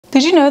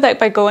Did you know that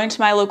by going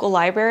to my local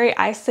library,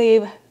 I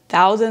save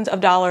thousands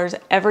of dollars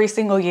every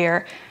single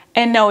year?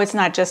 And no, it's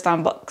not just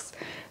on books.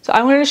 So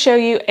I wanted to show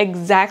you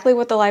exactly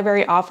what the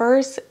library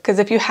offers, because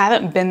if you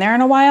haven't been there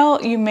in a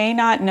while, you may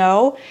not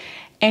know,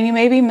 and you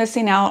may be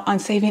missing out on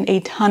saving a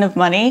ton of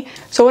money.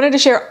 So I wanted to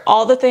share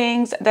all the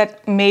things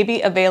that may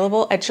be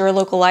available at your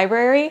local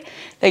library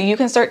that you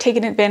can start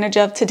taking advantage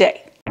of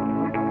today.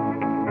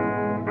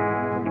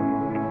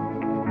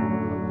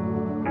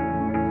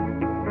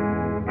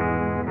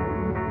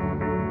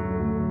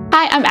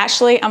 Hi, I'm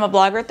Ashley. I'm a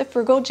blogger at the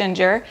Frugal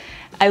Ginger.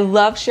 I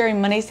love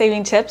sharing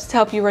money-saving tips to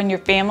help you run your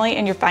family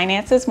and your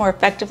finances more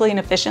effectively and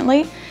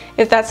efficiently.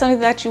 If that's something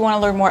that you want to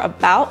learn more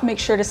about, make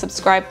sure to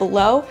subscribe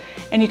below.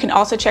 And you can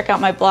also check out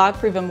my blog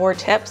for even more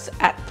tips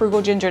at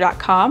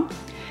frugalginger.com.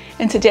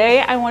 And today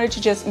I wanted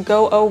to just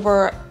go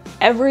over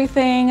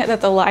everything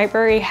that the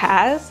library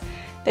has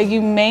that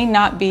you may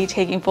not be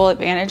taking full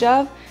advantage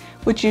of,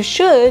 which you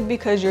should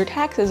because your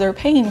taxes are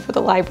paying for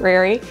the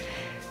library.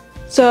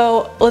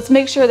 So let's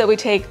make sure that we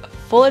take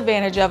full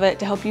advantage of it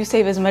to help you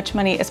save as much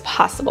money as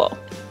possible.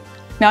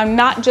 Now, I'm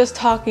not just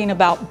talking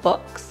about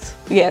books.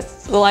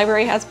 Yes, the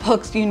library has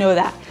books, you know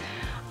that.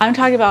 I'm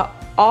talking about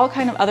all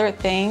kind of other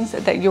things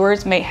that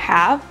yours may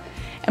have.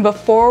 And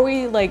before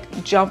we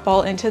jump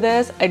all into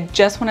this, I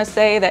just want to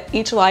say that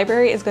each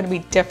library is going to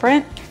be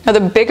different. Now,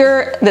 the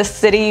bigger the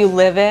city you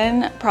live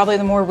in, probably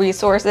the more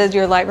resources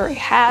your library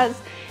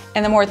has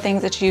and the more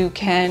things that you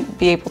can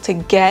be able to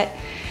get.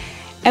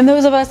 And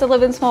those of us that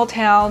live in small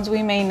towns,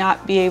 we may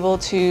not be able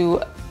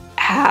to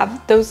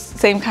have those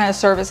same kind of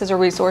services or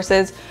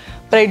resources,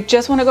 but I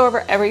just want to go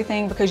over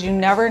everything because you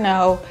never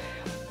know.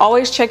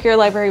 Always check your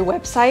library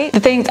website. The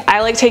things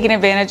I like taking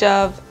advantage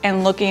of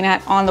and looking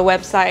at on the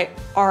website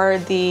are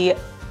the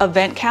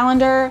event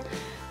calendar,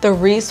 the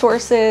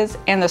resources,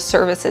 and the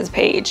services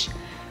page.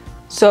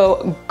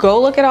 So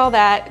go look at all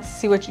that,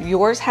 see what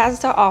yours has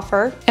to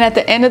offer. And at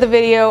the end of the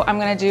video, I'm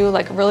going to do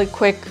a really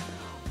quick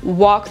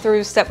walk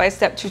through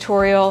step-by-step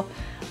tutorial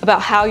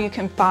about how you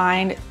can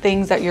find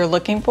things that you're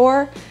looking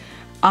for,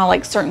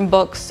 like certain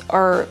books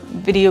or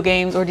video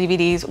games or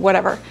DVDs,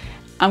 whatever.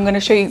 I'm going to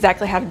show you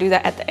exactly how to do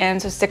that at the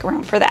end, so stick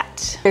around for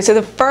that. Okay, so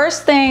the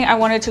first thing I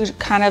wanted to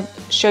kind of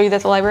show you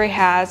that the library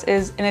has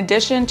is, in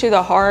addition to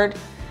the hard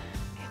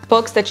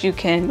books that you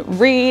can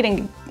read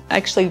and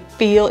actually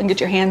feel and get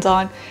your hands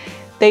on,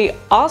 they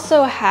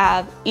also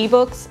have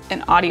ebooks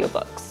and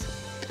audiobooks.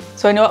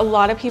 So I know a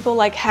lot of people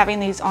like having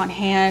these on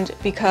hand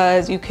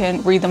because you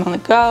can read them on the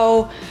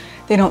go.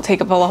 They don't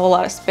take up a whole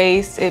lot of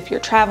space if you're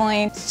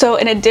traveling. So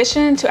in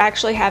addition to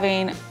actually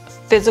having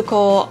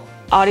physical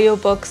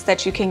audiobooks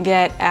that you can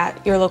get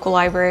at your local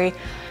library,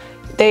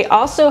 they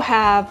also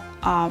have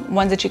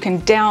ones that you can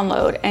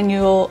download, and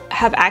you'll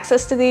have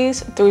access to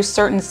these through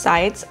certain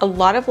sites. A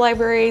lot of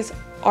libraries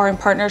are in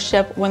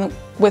partnership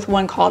with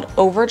one called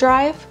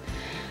Overdrive.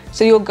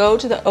 So you'll go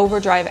to the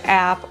Overdrive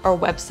app or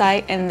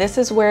website, and this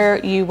is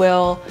where you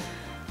will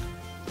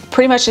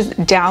pretty much just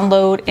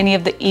download any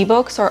of the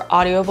ebooks or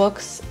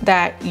audiobooks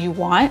that you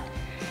want.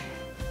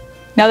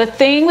 Now, the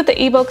thing with the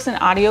ebooks and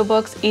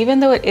audiobooks, even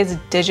though it is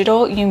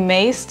digital, you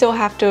may still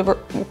have to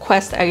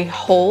request a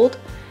hold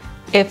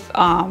if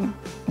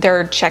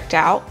they're checked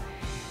out.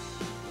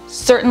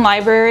 Certain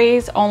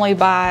libraries only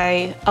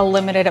buy a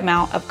limited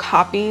amount of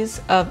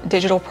copies of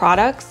digital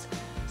products.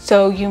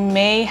 So you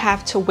may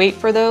have to wait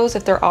for those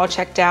if they're all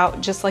checked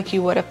out, just like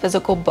you would a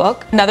physical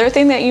book. Another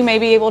thing that you may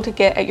be able to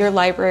get at your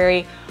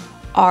library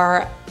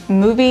are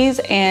movies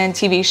and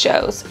TV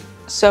shows.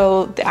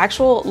 So the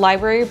actual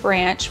library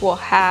branch will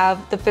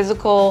have the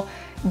physical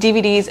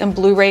DVDs and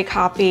Blu-ray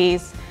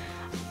copies,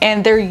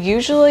 and they're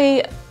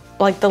usually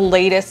like the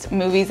latest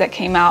movies that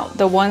came out,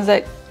 the ones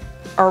that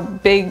are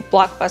big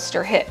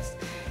blockbuster hits,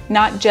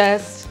 not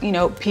just,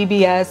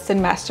 PBS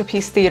and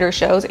Masterpiece Theater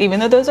shows, even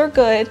though those are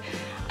good.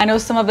 I know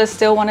some of us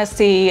still want to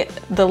see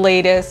the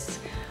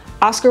latest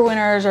Oscar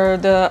winners or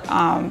the,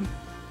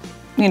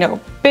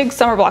 big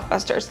summer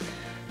blockbusters.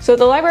 So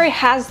the library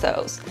has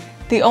those.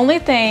 The only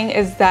thing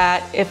is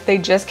that if they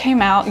just came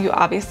out, you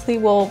obviously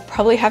will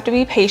probably have to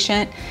be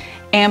patient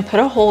and put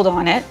a hold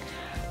on it.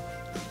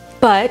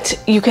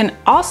 But you can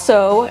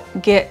also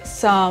get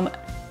some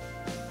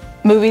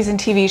movies and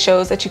TV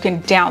shows that you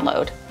can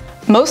download.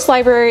 Most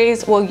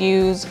libraries will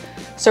use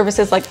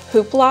services like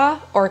Hoopla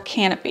or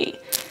Canopy.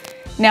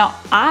 Now,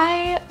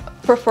 I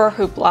prefer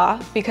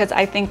Hoopla because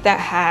I think that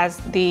has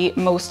the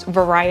most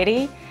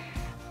variety.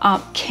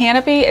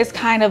 Canopy is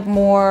kind of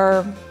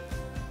more,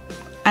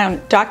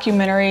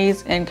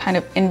 documentaries and kind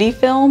of indie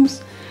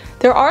films.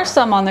 There are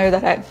some on there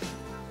that I've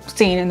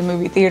seen in the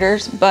movie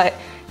theaters, but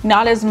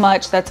not as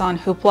much that's on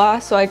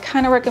Hoopla. So I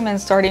kind of recommend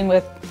starting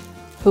with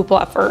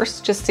Hoopla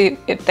first, just see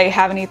if they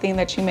have anything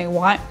that you may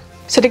want.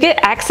 So to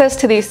get access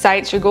to these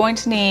sites, you're going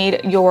to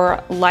need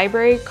your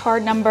library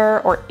card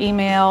number or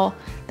email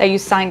that you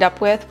signed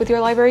up with your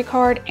library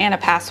card, and a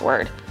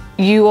password.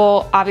 You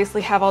will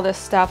obviously have all this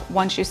stuff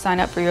once you sign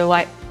up for your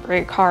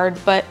library card,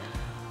 but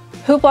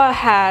Hoopla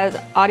has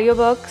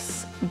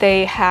audiobooks.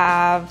 They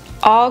have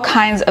all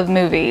kinds of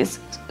movies.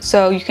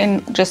 So you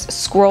can just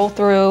scroll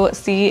through,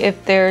 see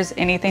if there's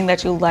anything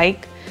that you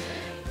like.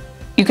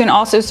 You can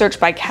also search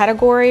by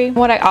category.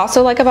 What I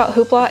also like about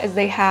Hoopla is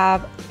they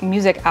have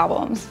music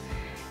albums.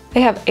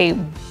 They have a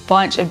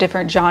bunch of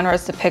different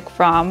genres to pick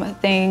from.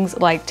 Things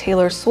like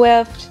Taylor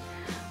Swift,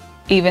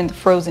 even the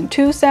Frozen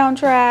 2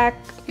 soundtrack,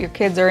 if your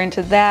kids are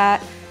into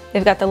that.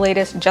 They've got the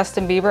latest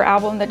Justin Bieber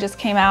album that just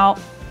came out.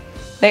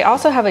 They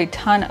also have a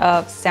ton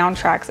of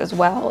soundtracks as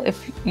well,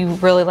 if you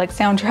really like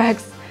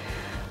soundtracks.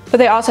 But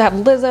they also have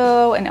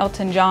Lizzo and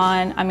Elton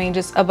John. I mean,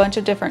 just a bunch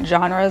of different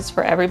genres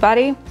for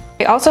everybody.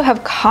 They also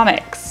have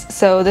comics.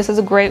 So this is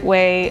a great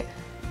way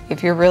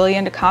if you're really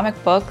into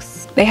comic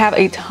books. They have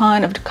a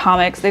ton of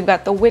comics. They've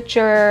got The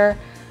Witcher,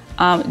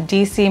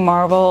 DC,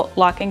 Marvel,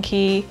 Lock and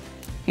Key.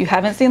 If you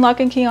haven't seen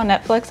Lock and Key on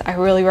Netflix, I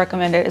really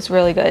recommend it. It's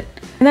really good.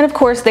 And then of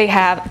course they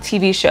have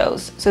TV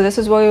shows. So this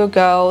is where you would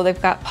go.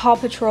 They've got Paw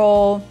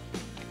Patrol,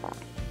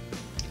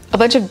 a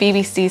bunch of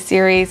BBC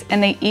series,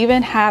 and they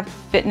even have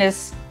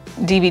fitness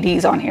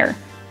DVDs on here,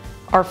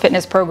 or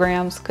fitness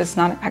programs, because it's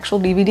not an actual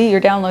DVD, you're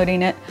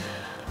downloading it.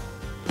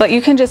 But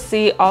you can just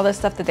see all the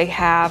stuff that they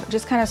have,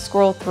 just kind of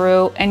scroll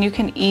through, and you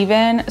can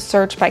even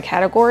search by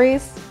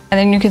categories, and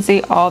then you can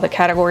see all the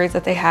categories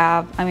that they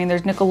have. I mean,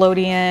 there's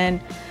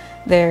Nickelodeon,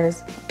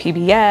 there's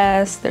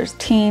PBS, there's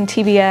Teen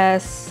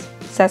TBS,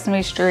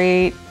 Sesame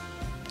Street,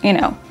 you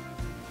know.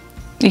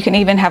 You can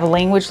even have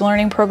language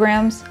learning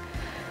programs.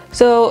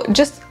 So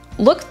just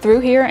look through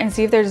here and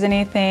see if there's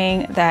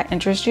anything that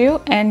interests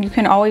you, and you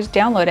can always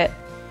download it.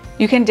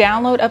 You can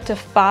download up to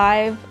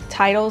 5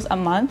 titles a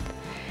month,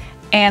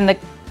 and the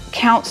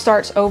count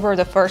starts over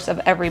the first of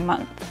every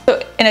month.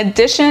 So in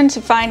addition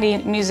to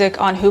finding music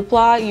on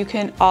Hoopla, you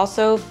can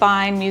also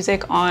find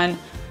music on,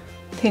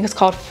 I think it's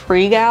called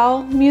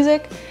Frugal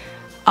music.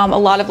 A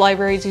lot of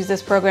libraries use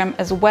this program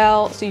as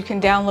well, so you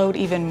can download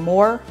even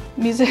more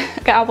music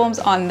albums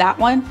on that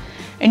one.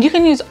 And you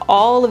can use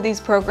all of these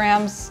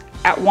programs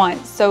at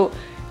once. So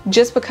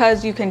just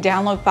because you can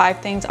download 5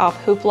 things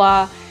off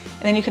Hoopla,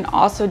 and then you can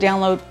also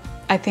download,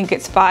 I think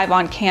it's 5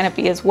 on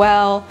Canopy as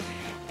well,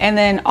 and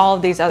then all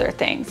of these other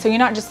things. So you're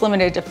not just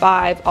limited to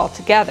 5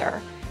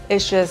 altogether.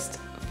 It's just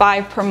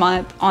 5 per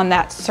month on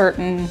that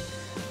certain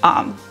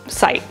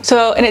site.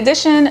 So in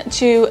addition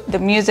to the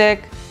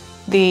music,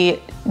 the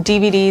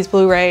DVDs,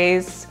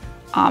 Blu-rays,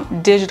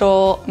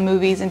 digital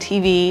movies and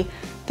TV,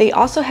 they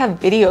also have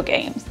video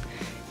games.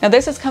 Now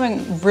this is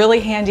coming really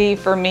handy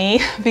for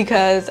me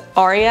because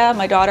Aria,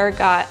 my daughter,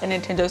 got a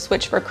Nintendo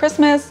Switch for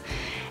Christmas,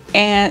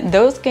 and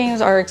those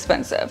games are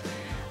expensive.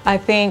 I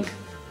think,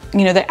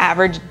 you know, the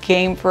average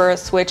game for a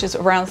Switch is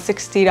around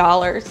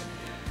 $60.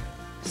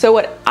 So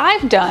what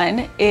I've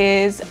done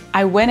is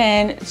I went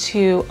in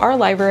to our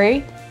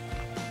library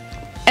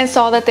and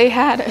saw that they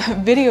had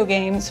video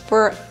games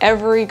for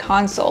every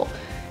console.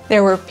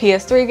 There were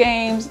PS3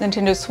 games,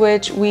 Nintendo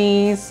Switch,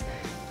 Wii's,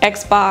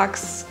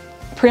 Xbox,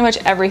 pretty much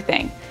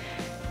everything.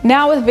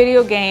 Now with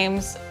video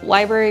games,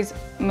 libraries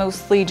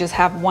mostly just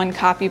have 1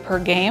 copy per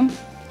game,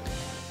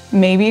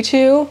 maybe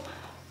 2.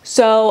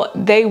 So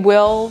they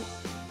will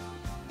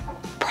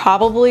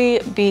probably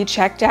be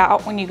checked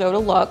out when you go to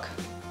look.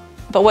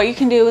 But what you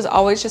can do is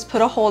always just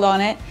put a hold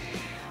on it,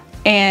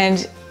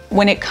 and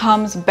when it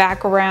comes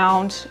back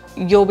around,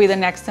 you'll be the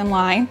next in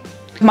line.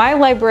 My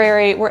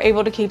library, we're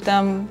able to keep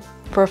them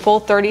for a full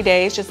 30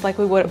 days, just like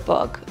we would a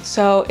book.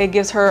 So it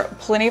gives her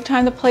plenty of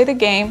time to play the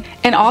game.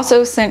 And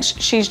also, since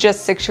she's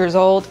just 6 years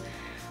old,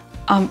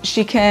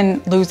 she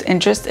can lose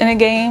interest in a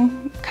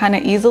game kind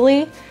of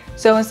easily.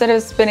 So instead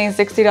of spending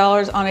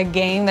 $60 on a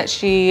game that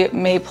she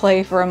may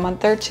play for a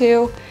month or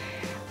 2,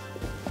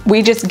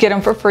 we just get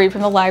them for free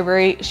from the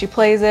library. She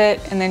plays it,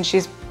 and then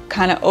she's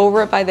kind of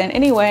over it by then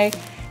anyway,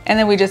 and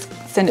then we just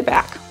send it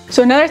back.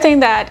 So another thing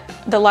that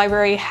the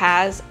library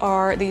has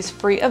are these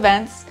free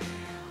events.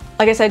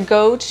 Like I said,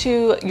 go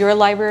to your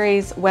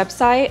library's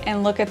website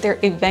and look at their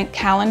event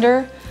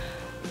calendar.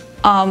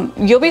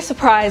 You'll be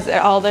surprised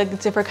at all the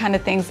different kind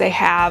of things they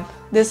have.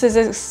 This is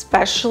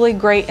especially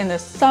great in the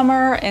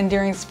summer and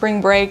during spring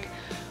break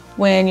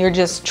when you're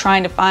just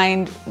trying to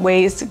find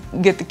ways to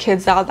get the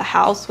kids out of the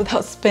house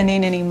without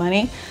spending any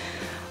money.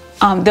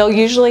 They'll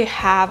usually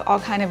have all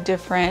kind of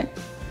different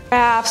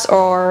crafts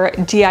or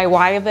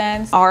DIY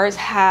events. Ours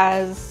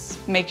has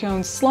make your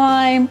own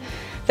slime.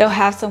 They'll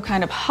have some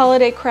kind of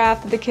holiday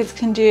craft that the kids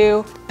can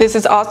do. This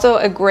is also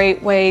a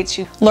great way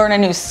to learn a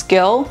new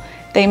skill.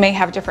 They may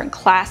have different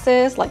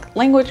classes, like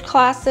language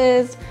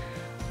classes,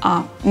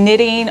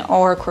 knitting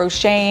or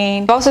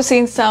crocheting. I've also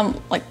seen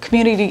some like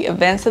community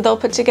events that they'll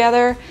put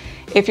together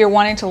if you're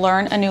wanting to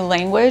learn a new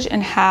language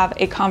and have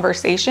a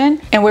conversation.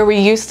 And where we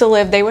used to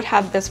live, they would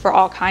have this for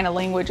all kind of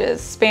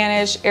languages: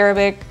 Spanish,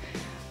 Arabic,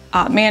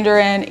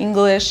 Mandarin,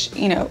 English.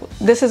 You know,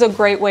 this is a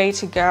great way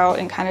to go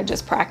and kind of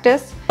just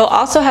practice. They'll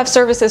also have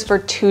services for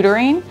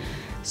tutoring.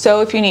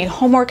 So if you need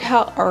homework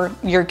help, or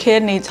your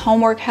kid needs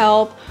homework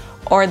help,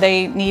 or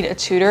they need a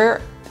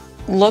tutor,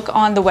 look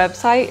on the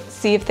website,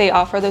 see if they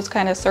offer those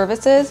kind of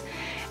services.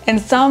 And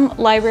some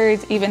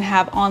libraries even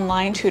have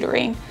online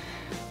tutoring.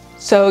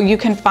 So you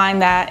can find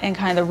that in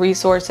kind of the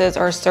resources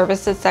or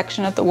services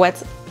section of the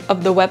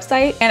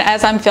website. And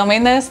as I'm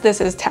filming this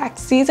is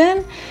tax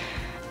season.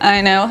 I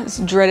know, it's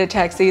dreaded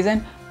tax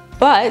season.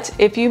 But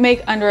if you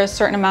make under a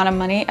certain amount of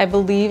money, I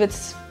believe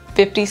it's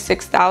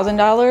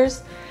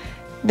 $56,000,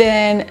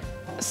 then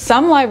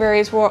some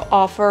libraries will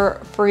offer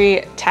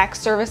free tax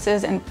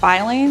services and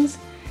filings.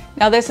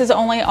 Now this is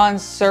only on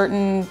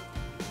certain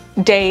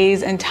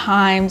days and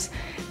times.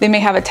 They may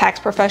have a tax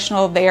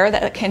professional there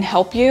that can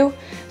help you.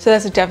 So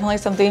that's definitely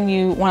something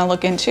you want to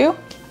look into.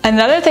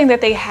 Another thing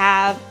that they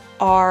have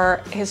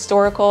are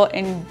historical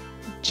and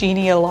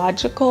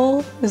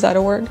genealogical, is that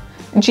a word?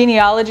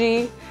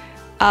 Genealogy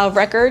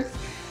records.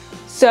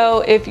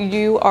 So if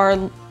you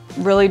are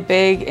really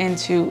big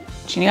into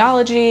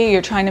genealogy,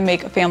 you're trying to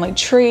make a family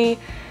tree,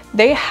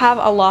 they have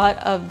a lot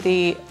of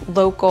the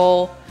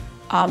local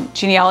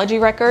genealogy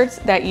records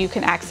that you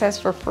can access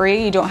for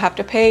free. You don't have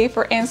to pay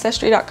for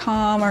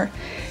Ancestry.com or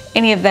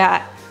any of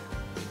that.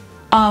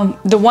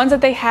 The ones that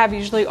they have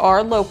usually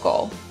are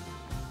local,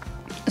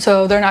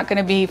 so they're not going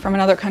to be from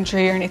another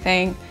country or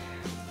anything,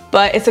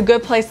 but it's a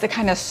good place to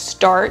kind of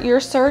start your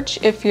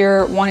search if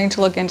you're wanting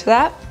to look into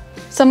that.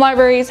 Some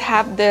libraries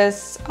have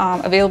this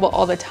available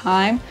all the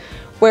time,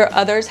 where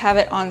others have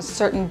it on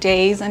certain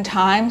days and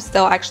times.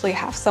 They'll actually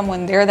have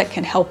someone there that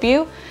can help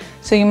you.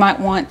 So you might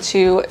want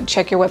to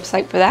check your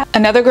website for that.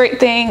 Another great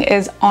thing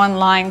is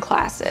online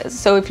classes.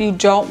 So if you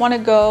don't want to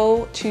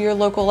go to your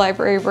local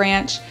library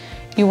branch,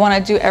 you want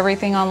to do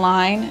everything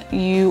online,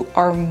 you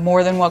are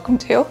more than welcome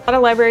to. A lot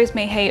of libraries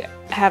may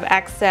have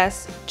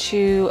access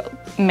to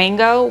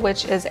Mango,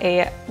 which is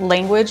a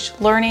language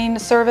learning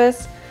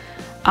service.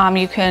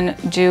 You can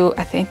do,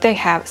 I think they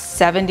have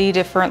 70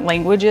 different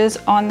languages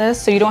on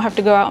this, so you don't have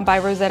to go out and buy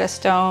Rosetta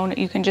Stone.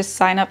 You can just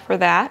sign up for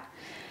that.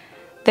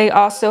 They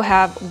also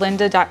have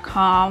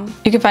lynda.com.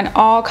 You can find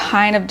all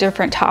kind of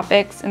different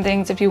topics and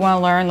things if you want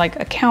to learn, like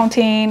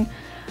accounting.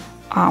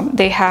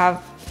 They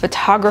have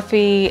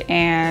photography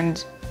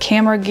and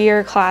camera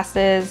gear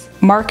classes,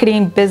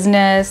 marketing,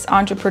 business,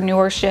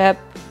 entrepreneurship,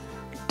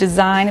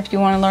 design if you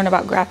want to learn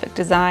about graphic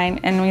design.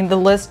 And I mean, the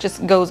list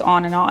just goes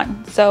on and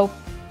on. So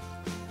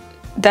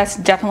that's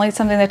definitely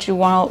something that you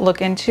want to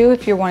look into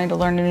if you're wanting to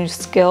learn a new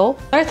skill.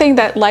 Another thing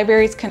that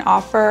libraries can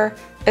offer,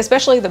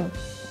 especially the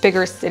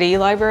bigger city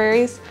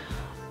libraries,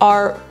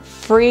 are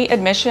free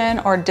admission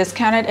or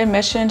discounted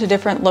admission to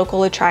different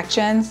local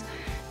attractions.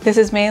 This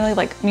is mainly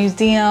like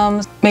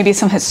museums, maybe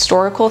some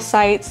historical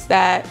sites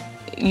that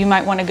you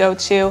might want to go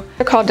to.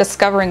 They're called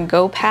Discover and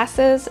Go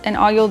passes, and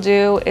all you'll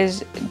do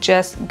is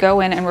just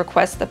go in and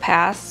request the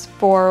pass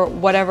for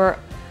whatever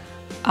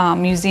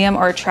museum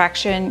or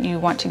attraction you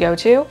want to go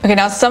to. Okay,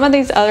 now some of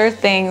these other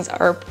things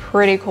are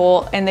pretty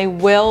cool, and they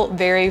will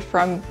vary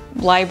from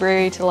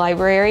library to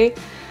library,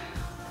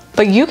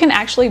 but you can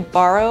actually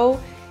borrow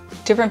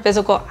different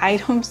physical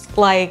items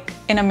like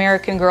an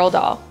American Girl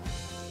doll.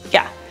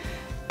 Yeah,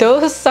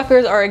 those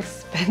suckers are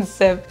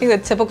expensive. I think the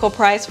typical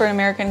price for an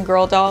American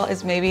Girl doll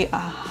is maybe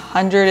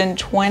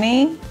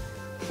 $120,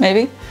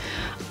 maybe.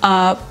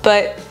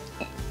 But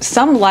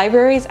some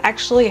libraries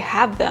actually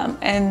have them,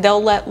 and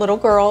they'll let little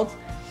girls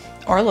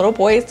or little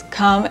boys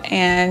come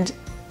and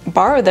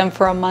borrow them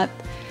for a month.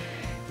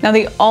 Now,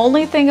 the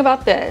only thing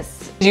about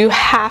this, you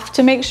have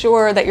to make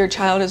sure that your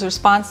child is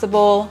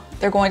responsible.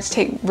 They're going to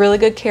take really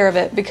good care of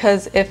it,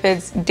 because if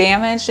it's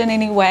damaged in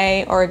any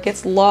way or it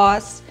gets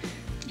lost,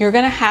 you're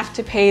gonna have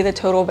to pay the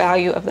total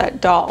value of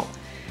that doll.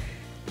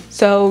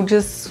 So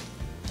just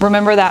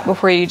remember that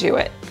before you do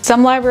it.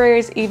 Some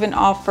libraries even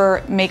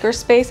offer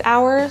makerspace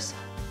hours.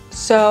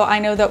 So I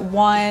know that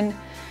one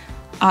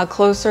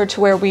closer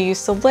to where we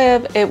used to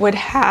live, it would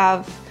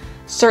have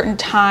certain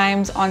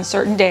times on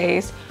certain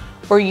days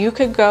where you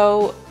could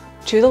go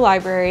to the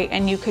library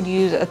and you could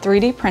use a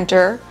 3D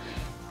printer,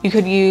 you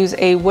could use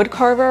a wood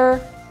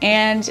carver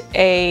and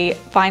a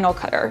vinyl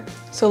cutter.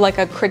 So like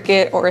a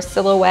Cricut or a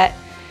Silhouette.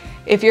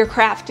 If you're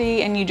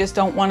crafty and you just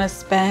don't want to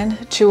spend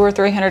 $200 or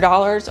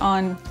 $300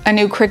 on a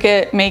new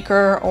Cricut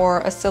maker or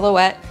a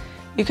Silhouette,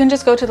 you can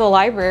just go to the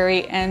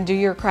library and do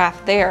your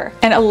craft there.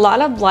 And a lot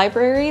of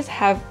libraries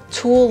have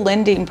tool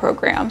lending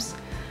programs.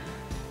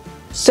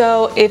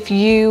 So if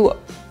you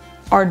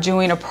are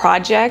doing a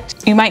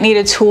project, you might need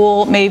a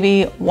tool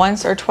maybe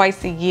once or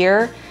twice a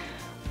year,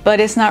 but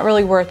it's not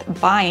really worth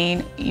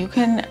buying. You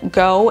can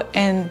go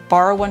and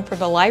borrow one from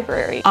the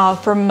library.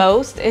 For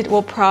most,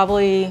 you'll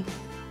probably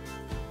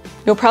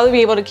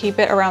be able to keep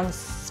it around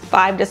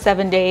 5 to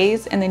 7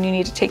 days, and then you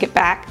need to take it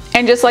back.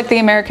 And just like the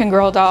American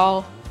Girl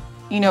doll,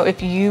 you know,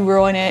 if you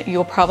ruin it,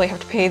 you'll probably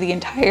have to pay the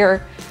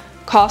entire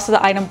cost of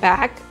the item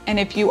back. And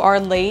if you are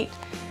late,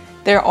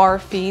 there are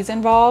fees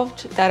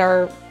involved that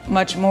are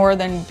much more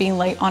than being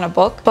late on a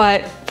book.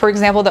 But for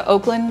example, the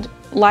Oakland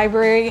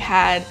Library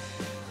had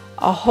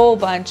a whole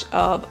bunch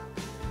of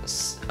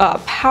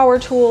power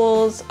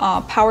tools,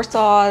 power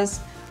saws,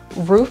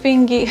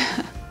 roofing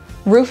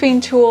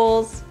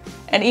tools,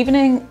 and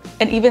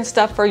even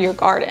stuff for your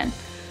garden.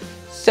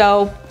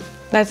 So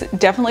that's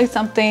definitely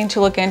something to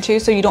look into,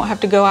 so you don't have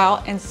to go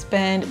out and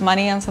spend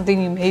money on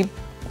something you may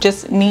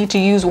just need to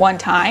use one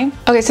time.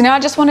 Okay, so now I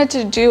just wanted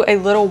to do a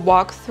little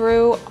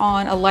walkthrough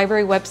on a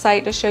library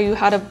website to show you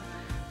how to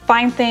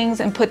find things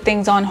and put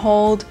things on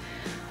hold.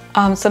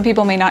 Some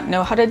people may not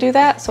know how to do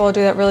that, so I'll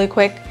do that really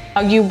quick.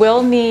 You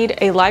will need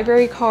a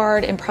library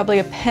card and probably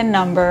a PIN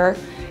number,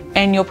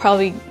 and you'll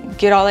probably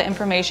get all that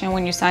information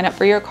when you sign up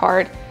for your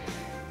card.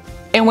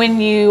 And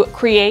when you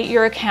create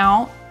your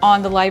account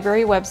on the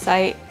library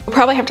website, you'll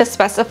probably have to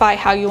specify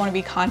how you want to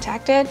be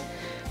contacted.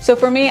 So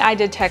for me, I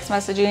did text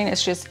messaging.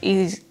 It's just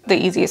the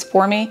easiest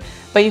for me,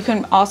 but you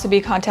can also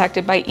be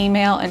contacted by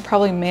email and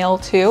probably mail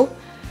too,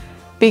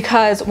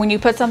 because when you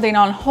put something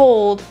on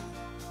hold,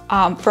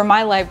 for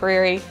my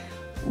library,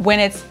 when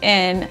it's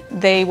in,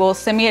 they will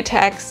send me a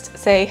text,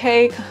 say,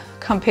 hey,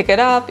 come pick it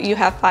up. You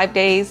have 5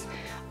 days.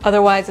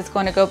 Otherwise, it's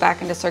going to go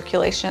back into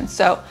circulation.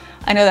 So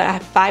I know that I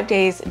have 5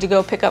 days to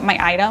go pick up my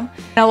item.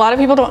 And a lot of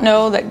people don't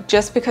know that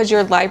just because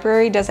your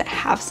library doesn't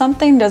have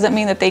something doesn't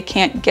mean that they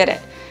can't get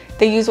it.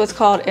 They use what's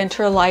called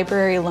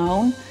interlibrary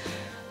loan.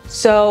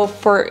 So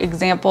for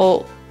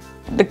example,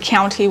 the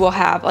county will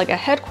have like a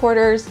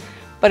headquarters,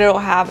 but it'll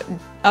have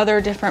other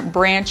different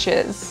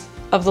branches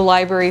of the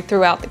library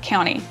throughout the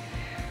county.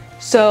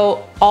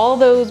 So all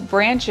those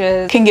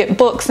branches can get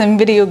books and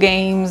video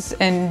games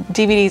and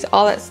DVDs,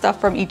 all that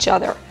stuff from each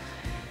other.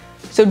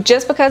 So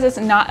just because it's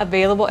not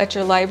available at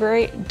your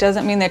library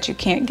doesn't mean that you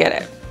can't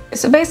get it.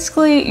 So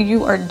basically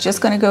you are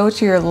just going to go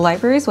to your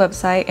library's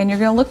website and you're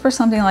going to look for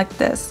something like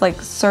this,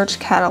 like search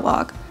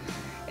catalog.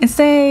 And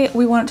say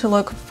we want to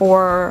look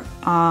for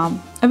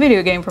a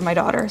video game for my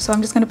daughter. So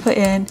I'm just going to put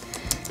in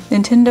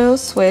Nintendo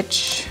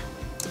Switch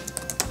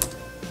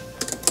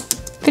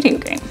video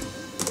game.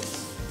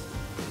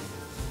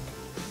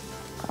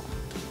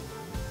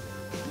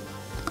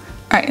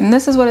 All right, and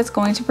this is what it's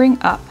going to bring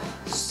up.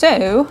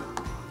 So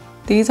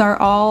these are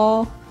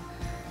all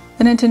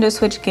the Nintendo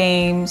Switch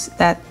games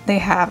that they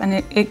have, and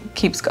it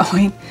keeps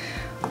going.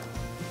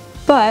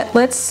 But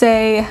let's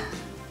say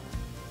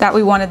that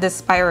we wanted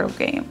this Spyro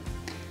game.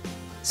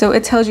 So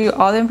it tells you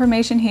all the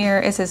information here.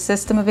 It says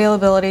system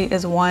availability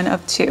is 1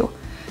 of 2.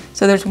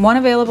 So there's one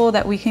available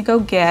that we can go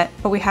get,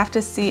 but we have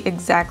to see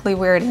exactly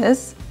where it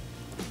is.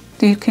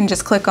 You can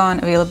just click on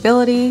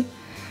availability,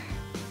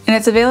 and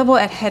it's available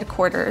at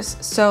headquarters.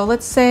 So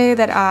let's say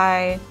that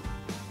I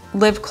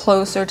live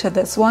closer to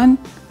this one,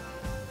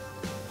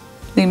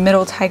 the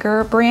Middle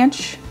Tiger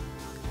branch,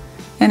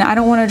 and I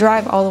don't want to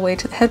drive all the way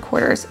to the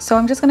headquarters. So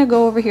I'm just going to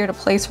go over here to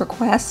place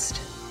request.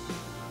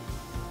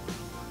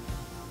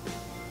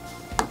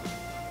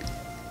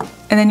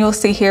 And then you'll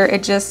see here,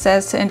 it just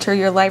says to enter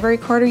your library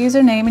card or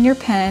username and your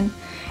PIN,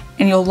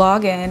 and you'll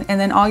log in, and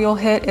then all you'll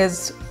hit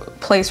is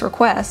place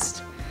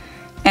request.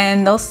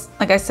 And they'll,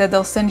 like I said,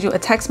 they'll send you a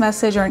text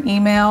message or an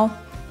email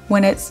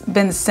when it's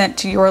been sent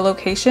to your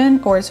location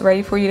or it's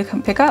ready for you to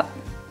come pick up.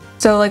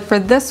 So like for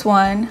this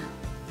one,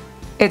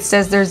 it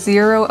says there's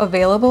 0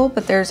 available,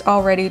 but there's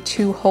already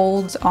 2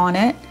 holds on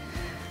it.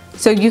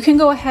 So you can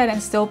go ahead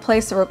and still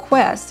place a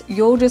request.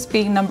 You'll just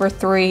be number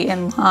 3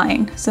 in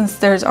line since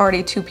there's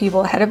already 2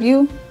 people ahead of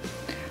you.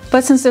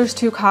 But since there's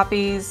 2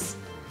 copies,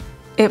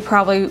 it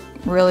probably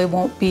really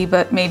won't be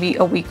but maybe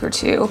a week or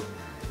 2.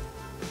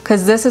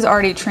 Because this is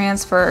already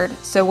transferred,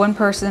 so one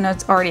person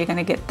is already going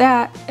to get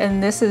that,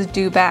 and this is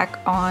due back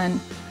on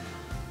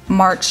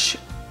March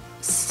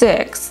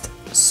 6th.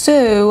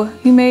 So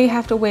you may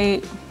have to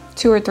wait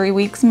 2 or 3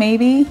 weeks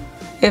maybe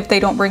if they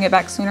don't bring it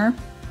back sooner,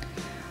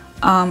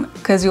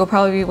 because you'll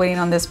probably be waiting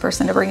on this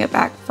person to bring it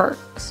back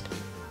first.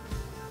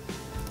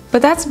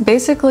 But that's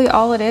basically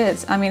all it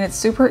is. I mean, it's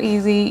super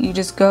easy. You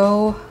just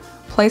go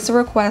place a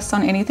request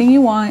on anything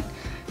you want,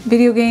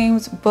 video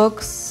games,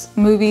 books,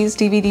 movies,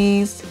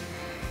 DVDs,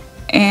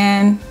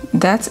 and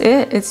that's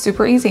it. It's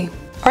super easy.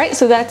 All right,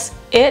 so that's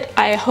it.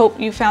 I hope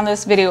you found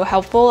this video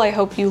helpful. I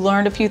hope you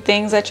learned a few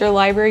things that your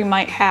library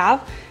might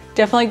have.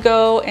 Definitely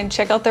go and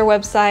check out their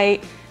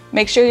website.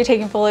 Make sure you're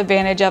taking full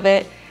advantage of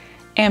it,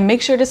 and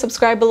make sure to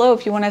subscribe below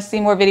if you want to see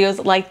more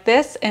videos like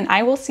this, and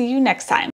I will see you next time.